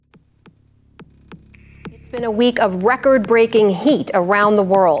Been a week of record-breaking heat around the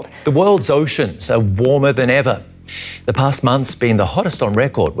world. The world's oceans are warmer than ever. The past month's been the hottest on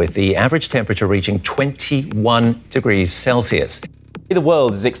record, with the average temperature reaching 21 degrees Celsius. The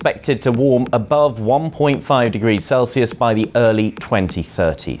world is expected to warm above 1.5 degrees Celsius by the early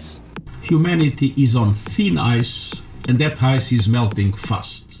 2030s. Humanity is on thin ice, and that ice is melting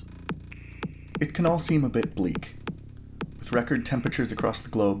fast. It can all seem a bit bleak. With record temperatures across the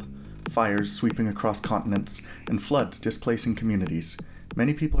globe, fires sweeping across continents, and floods displacing communities,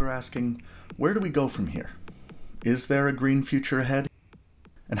 many people are asking, where do we go from here? Is there a green future ahead?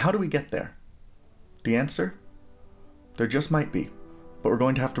 And how do we get there? The answer? There just might be, but we're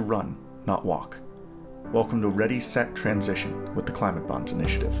going to have to run, not walk. Welcome to Ready, Set, Transition with the Climate Bonds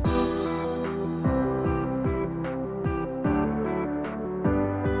Initiative.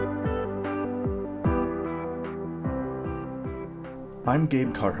 I'm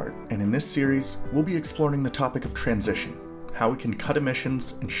Gabe Carhart, and in this series, we'll be exploring the topic of transition, how we can cut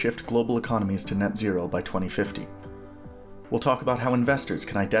emissions and shift global economies to net zero by 2050. We'll talk about how investors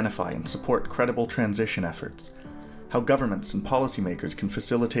can identify and support credible transition efforts, how governments and policymakers can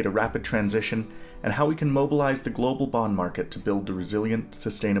facilitate a rapid transition, and how we can mobilize the global bond market to build the resilient,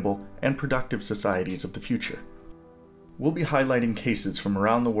 sustainable, and productive societies of the future. We'll be highlighting cases from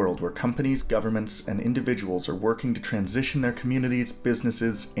around the world where companies, governments, and individuals are working to transition their communities,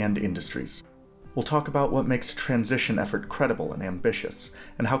 businesses, and industries. We'll talk about what makes a transition effort credible and ambitious,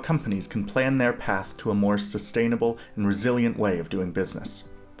 and how companies can plan their path to a more sustainable and resilient way of doing business.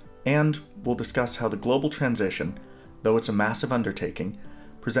 And we'll discuss how the global transition, though it's a massive undertaking,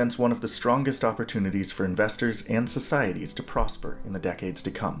 presents one of the strongest opportunities for investors and societies to prosper in the decades to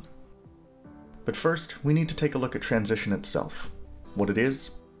come. But first, we need to take a look at transition itself, what it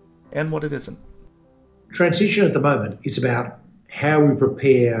is, and what it isn't. Transition at the moment is about how we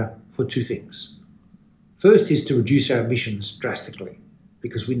prepare for two things. First is to reduce our emissions drastically,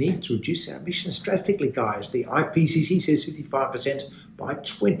 because we need to reduce our emissions drastically, guys. The IPCC says 55% by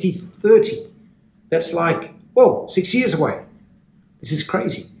 2030. That's like, 6 years away. This is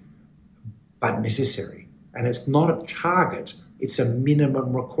crazy, but necessary. And it's not a target, it's a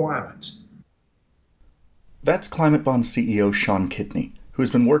minimum requirement. That's Climate Bond CEO Sean Kidney, who has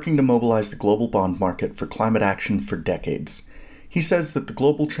been working to mobilize the global bond market for climate action for decades. He says that the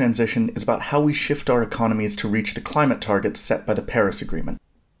global transition is about how we shift our economies to reach the climate targets set by the Paris Agreement,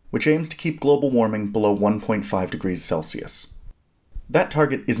 which aims to keep global warming below 1.5 degrees Celsius. That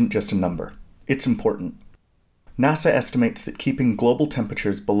target isn't just a number, it's important. NASA estimates that keeping global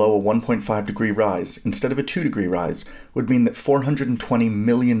temperatures below a 1.5 degree rise instead of a 2 degree rise would mean that 420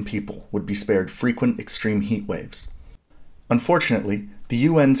 million people would be spared frequent extreme heat waves. Unfortunately, the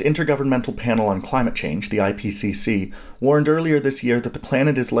UN's Intergovernmental Panel on Climate Change, the IPCC, warned earlier this year that the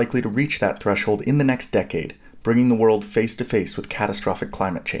planet is likely to reach that threshold in the next decade, bringing the world face to face with catastrophic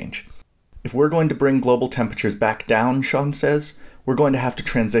climate change. If we're going to bring global temperatures back down, Sean says, we're going to have to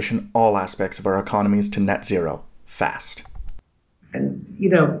transition all aspects of our economies to net zero, fast. And,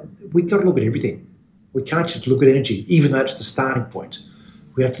 we've got to look at everything. We can't just look at energy, even though it's the starting point.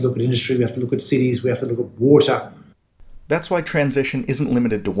 We have to look at industry, we have to look at cities, we have to look at water. That's why transition isn't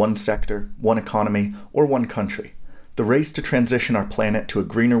limited to one sector, one economy, or one country. The race to transition our planet to a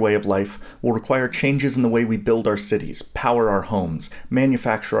greener way of life will require changes in the way we build our cities, power our homes,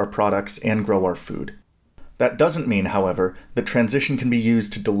 manufacture our products, and grow our food. That doesn't mean, however, that transition can be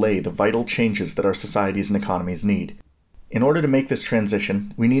used to delay the vital changes that our societies and economies need. In order to make this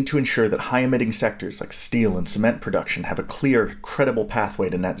transition, we need to ensure that high-emitting sectors like steel and cement production have a clear, credible pathway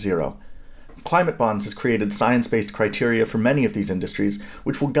to net zero. Climate Bonds has created science-based criteria for many of these industries,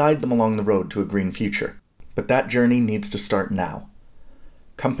 which will guide them along the road to a green future. But that journey needs to start now.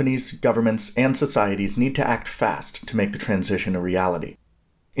 Companies, governments, and societies need to act fast to make the transition a reality.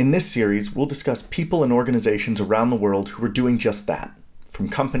 In this series, we'll discuss people and organizations around the world who are doing just that, from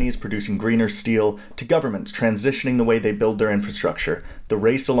companies producing greener steel to governments transitioning the way they build their infrastructure. The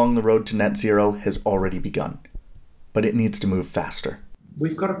race along the road to net zero has already begun, but it needs to move faster.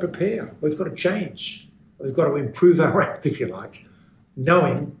 We've got to prepare, we've got to change, we've got to improve our act, if you like,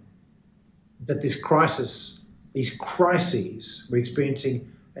 knowing that this crisis, these crises we're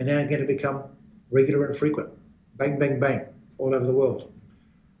experiencing are now going to become regular and frequent. Bang, bang, bang, all over the world.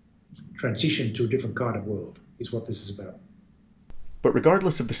 Transition to a different kind of world is what this is about. But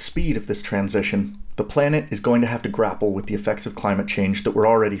regardless of the speed of this transition, the planet is going to have to grapple with the effects of climate change that we're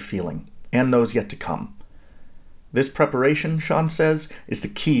already feeling, and those yet to come. This preparation, Sean says, is the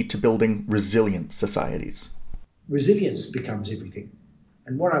key to building resilient societies. Resilience becomes everything.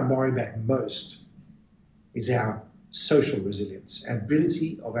 And what I worry about most is our social resilience, our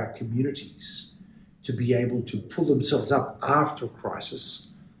ability of our communities to be able to pull themselves up after a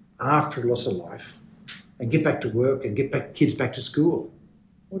crisis, after a loss of life, and get back to work and get kids back to school?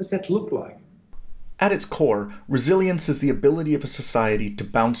 What does that look like? At its core, resilience is the ability of a society to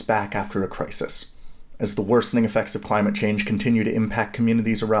bounce back after a crisis. As the worsening effects of climate change continue to impact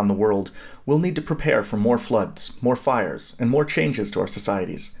communities around the world, we'll need to prepare for more floods, more fires, and more changes to our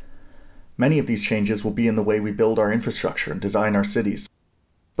societies. Many of these changes will be in the way we build our infrastructure and design our cities.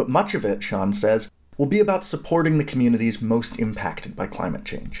 But much of it, Sean says, will be about supporting the communities most impacted by climate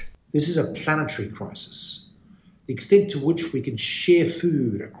change. This is a planetary crisis. The extent to which we can share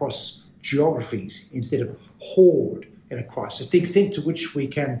food across geographies instead of hoard in a crisis, the extent to which we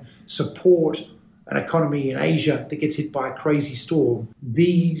can support an economy in Asia that gets hit by a crazy storm,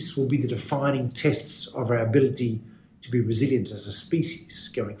 these will be the defining tests of our ability to be resilient as a species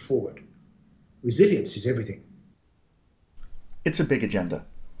going forward. Resilience is everything. It's a big agenda.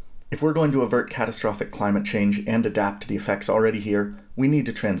 If we're going to avert catastrophic climate change and adapt to the effects already here, we need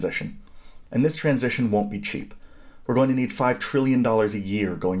to transition. And this transition won't be cheap. We're going to need $5 trillion a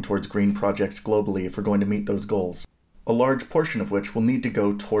year going towards green projects globally if we're going to meet those goals, a large portion of which will need to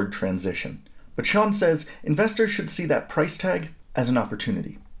go toward transition. But Sean says investors should see that price tag as an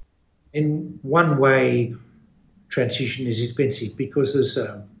opportunity. In one way, transition is expensive because there's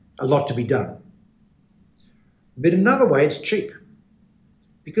a lot to be done. But another way, it's cheap.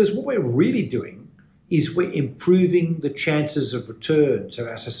 Because what we're really doing is we're improving the chances of return to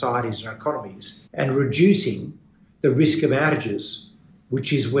our societies and our economies and reducing the risk of outages,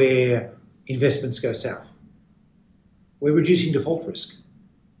 which is where investments go south. We're reducing default risk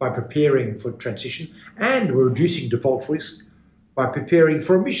by preparing for transition, and we're reducing default risk by preparing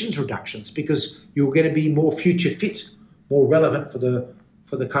for emissions reductions, because you're going to be more future fit, more relevant for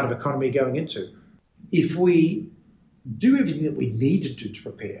the kind of economy you're going into. If we do everything that we need to do to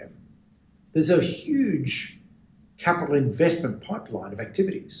prepare, there's a huge capital investment pipeline of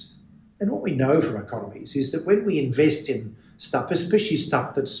activities. And what we know from economies is that when we invest in stuff, especially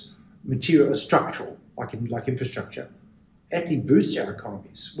stuff that's material or structural, like infrastructure, it actually boosts our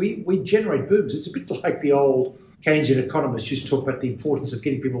economies. We generate booms. It's a bit like the old Keynesian economists used to talk about the importance of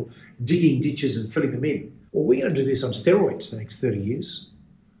getting people digging ditches and filling them in. Well, we're going to do this on steroids the next 30 years.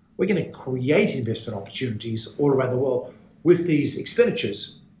 We're going to create investment opportunities all around the world with these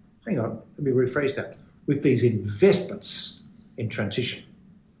expenditures. Hang on, let me rephrase that. With these investments in transition.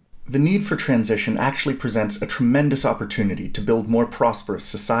 The need for transition actually presents a tremendous opportunity to build more prosperous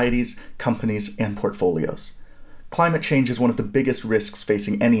societies, companies, and portfolios. Climate change is one of the biggest risks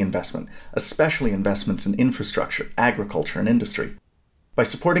facing any investment, especially investments in infrastructure, agriculture, and industry. By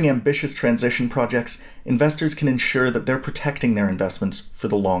supporting ambitious transition projects, investors can ensure that they're protecting their investments for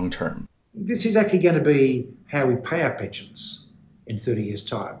the long term. This is actually going to be how we pay our pensions in 30 years'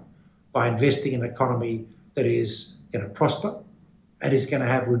 time, by investing in an economy that is going to prosper and is going to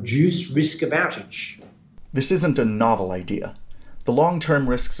have reduced risk of outage. This isn't a novel idea. The long-term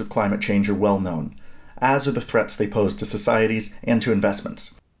risks of climate change are well known, as are the threats they pose to societies and to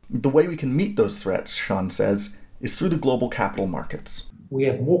investments. The way we can meet those threats, Sean says, is through the global capital markets. We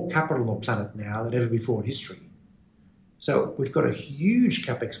have more capital on the planet now than ever before in history. So we've got a huge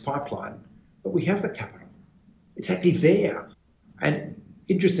capex pipeline, but we have the capital. It's actually there. And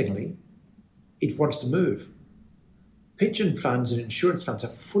interestingly, it wants to move. Pension funds and insurance funds are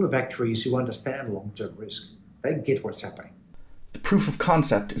full of actuaries who understand long-term risk. They get what's happening. The proof of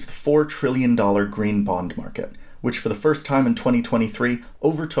concept is the $4 trillion green bond market, which for the first time in 2023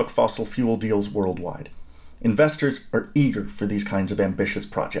 overtook fossil fuel deals worldwide. Investors are eager for these kinds of ambitious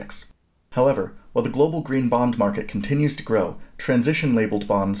projects. However, while the global green bond market continues to grow, transition-labeled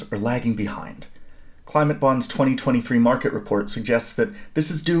bonds are lagging behind. Climate Bond's 2023 market report suggests that this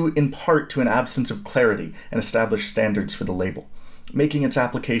is due in part to an absence of clarity and established standards for the label, making its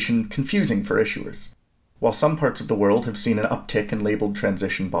application confusing for issuers. While some parts of the world have seen an uptick in labeled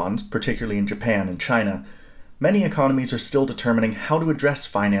transition bonds, particularly in Japan and China, many economies are still determining how to address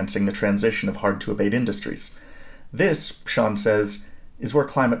financing the transition of hard-to-abate industries. This, Sean says, is where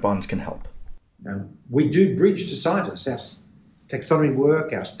climate bonds can help. Now, we do bridge to scientists. Our taxonomy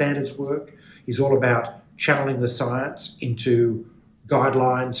work, our standards work is all about channeling the science into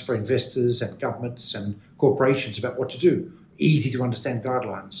guidelines for investors and governments and corporations about what to do. Easy to understand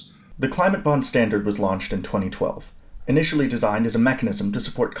guidelines. The Climate Bond Standard was launched in 2012. Initially designed as a mechanism to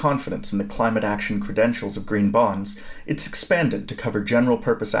support confidence in the climate action credentials of green bonds, it's expanded to cover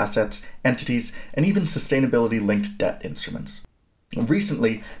general-purpose assets, entities, and even sustainability-linked debt instruments.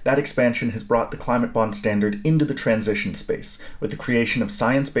 Recently, that expansion has brought the Climate Bond Standard into the transition space, with the creation of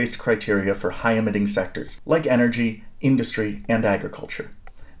science-based criteria for high-emitting sectors, like energy, industry, and agriculture.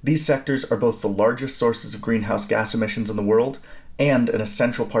 These sectors are both the largest sources of greenhouse gas emissions in the world and an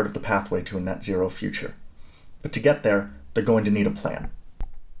essential part of the pathway to a net zero future. But to get there, they're going to need a plan.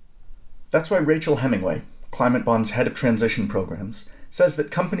 That's why Rachel Hemingway, Climate Bond's head of transition programs, says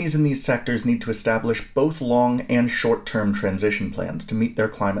that companies in these sectors need to establish both long and short-term transition plans to meet their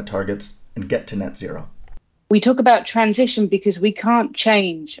climate targets and get to net zero. We talk about transition because we can't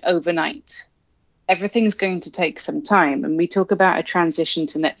change overnight. Everything's going to take some time, and we talk about a transition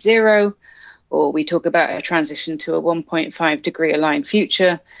to net zero, or we talk about a transition to a 1.5 degree aligned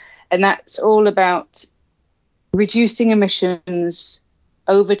future, and that's all about reducing emissions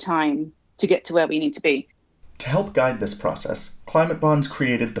over time to get to where we need to be. To help guide this process, Climate Bonds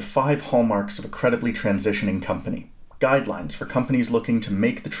created the 5 hallmarks of a credibly transitioning company, guidelines for companies looking to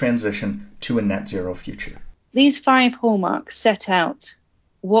make the transition to a net zero future. These 5 hallmarks set out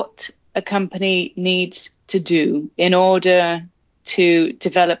what a company needs to do in order to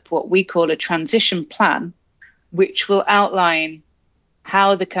develop what we call a transition plan, which will outline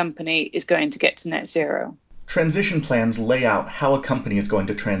how the company is going to get to net zero. Transition plans lay out how a company is going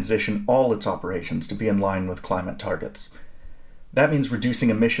to transition all its operations to be in line with climate targets. That means reducing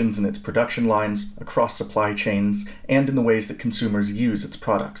emissions in its production lines, across supply chains, and in the ways that consumers use its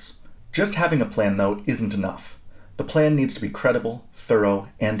products. Just having a plan, though, isn't enough. The plan needs to be credible, thorough,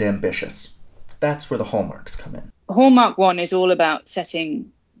 and ambitious. That's where the hallmarks come in. Hallmark 1 is all about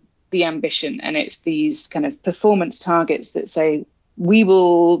setting the ambition, and it's these kind of performance targets that say, we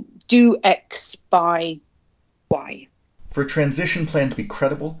will do X by Y. For a transition plan to be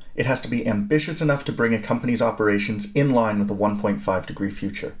credible, it has to be ambitious enough to bring a company's operations in line with a 1.5 degree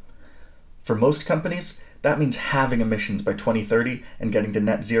future. For most companies, that means halving emissions by 2030 and getting to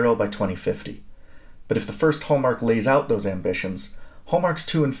net zero by 2050. But if the first hallmark lays out those ambitions, hallmarks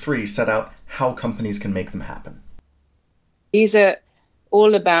 2 and 3 set out how companies can make them happen. These are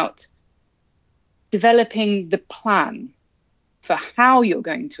all about developing the plan for how you're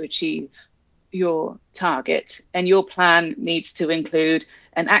going to achieve your target, and your plan needs to include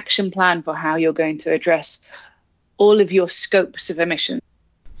an action plan for how you're going to address all of your scopes of emissions.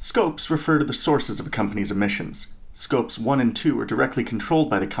 Scopes refer to the sources of a company's emissions. Scopes 1 and 2 are directly controlled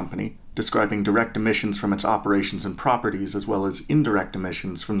by the company, describing direct emissions from its operations and properties as well as indirect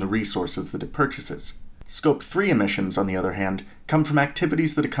emissions from the resources that it purchases. Scope 3 emissions, on the other hand, come from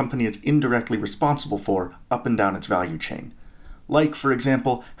activities that a company is indirectly responsible for up and down its value chain. Like, for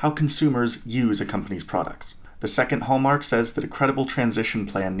example, how consumers use a company's products. The second hallmark says that a credible transition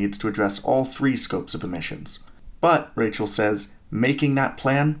plan needs to address all 3 scopes of emissions. But, Rachel says, making that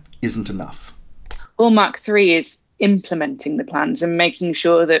plan isn't enough. Hallmark 3 is implementing the plans and making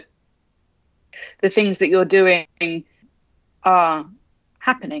sure that the things that you're doing are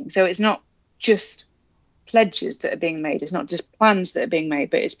happening. So it's not just pledges that are being made, it's not just plans that are being made,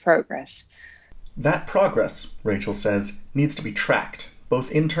 but it's progress. That progress, Rachel says, needs to be tracked,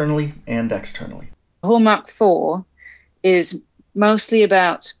 both internally and externally. Hallmark 4 is mostly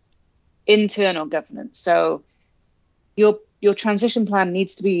about internal governance. So your transition plan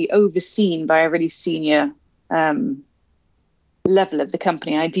needs to be overseen by a really senior level of the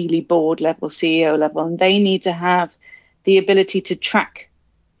company, ideally board level, CEO level, and they need to have the ability to track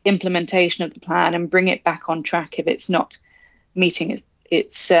implementation of the plan and bring it back on track if it's not meeting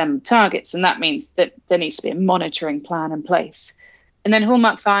its targets. And that means that there needs to be a monitoring plan in place. And then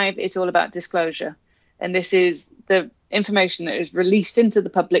Hallmark 5 is all about disclosure. And this is the information that is released into the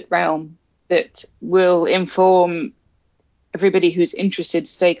public realm that will inform everybody who's interested,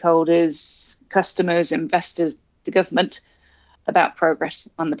 stakeholders, customers, investors, the government, about progress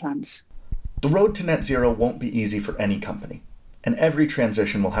on the plans. The road to net zero won't be easy for any company, and every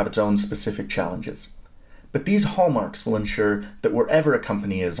transition will have its own specific challenges. But these hallmarks will ensure that wherever a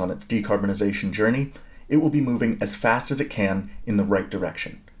company is on its decarbonisation journey, it will be moving as fast as it can in the right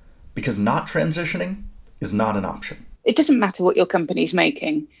direction. Because not transitioning is not an option. It doesn't matter what your company's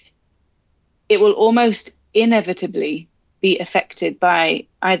making. It will almost inevitably be affected by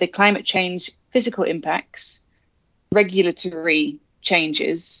either climate change, physical impacts, regulatory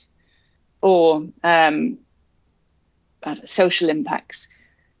changes, or social impacts.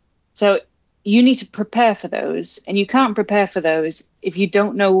 So you need to prepare for those, and you can't prepare for those if you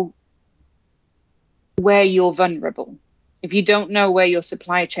don't know where you're vulnerable. If you don't know where your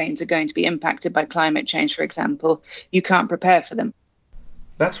supply chains are going to be impacted by climate change, for example, you can't prepare for them.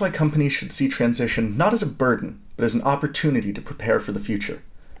 That's why companies should see transition not as a burden, but as an opportunity to prepare for the future.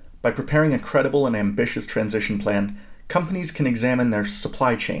 By preparing a credible and ambitious transition plan, companies can examine their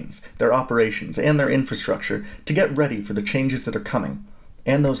supply chains, their operations, and their infrastructure to get ready for the changes that are coming,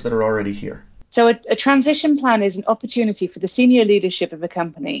 and those that are already here. So a transition plan is an opportunity for the senior leadership of a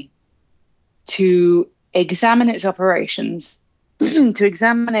company to examine its operations, to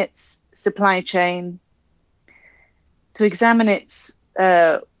examine its supply chain, to examine its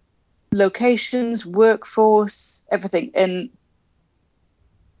locations, workforce, everything, and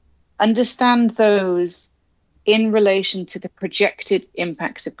understand those in relation to the projected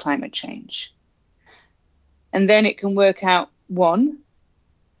impacts of climate change. And then it can work out, one,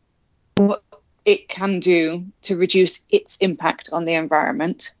 what it can do to reduce its impact on the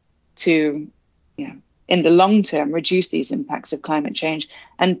environment, to, in the long term, reduce these impacts of climate change.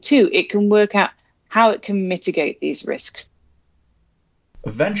 And two, it can work out how it can mitigate these risks.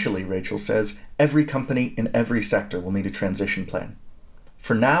 Eventually, Rachel says, every company in every sector will need a transition plan.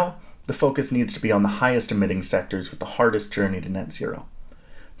 For now, the focus needs to be on the highest emitting sectors with the hardest journey to net zero.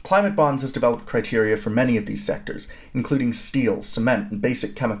 Climate Bonds has developed criteria for many of these sectors, including steel, cement, and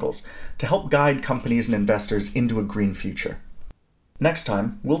basic chemicals, to help guide companies and investors into a green future. Next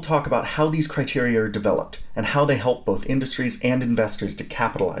time, we'll talk about how these criteria are developed and how they help both industries and investors to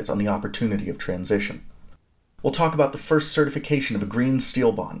capitalize on the opportunity of transition. We'll talk about the first certification of a green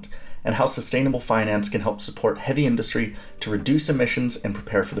steel bond and how sustainable finance can help support heavy industry to reduce emissions and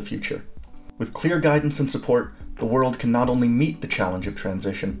prepare for the future. With clear guidance and support, the world can not only meet the challenge of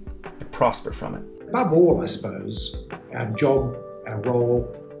transition, but prosper from it. Above all, I suppose, our job, our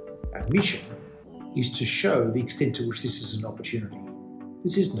role, our mission is to show the extent to which this is an opportunity.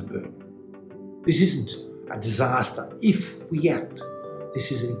 This isn't a burden. This isn't a disaster. If we act,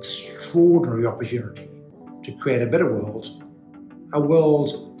 this is an extraordinary opportunity to create a better world, a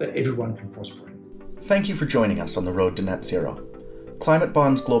world that everyone can prosper in. Thank you for joining us on the road to net zero. Climate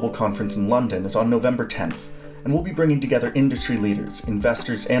Bonds Global Conference in London is on November 10th, and we'll be bringing together industry leaders,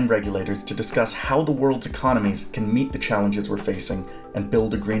 investors, and regulators to discuss how the world's economies can meet the challenges we're facing and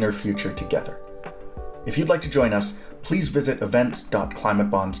build a greener future together. If you'd like to join us, please visit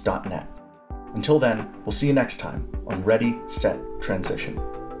events.climatebonds.net. Until then, we'll see you next time on Ready, Set, Transition.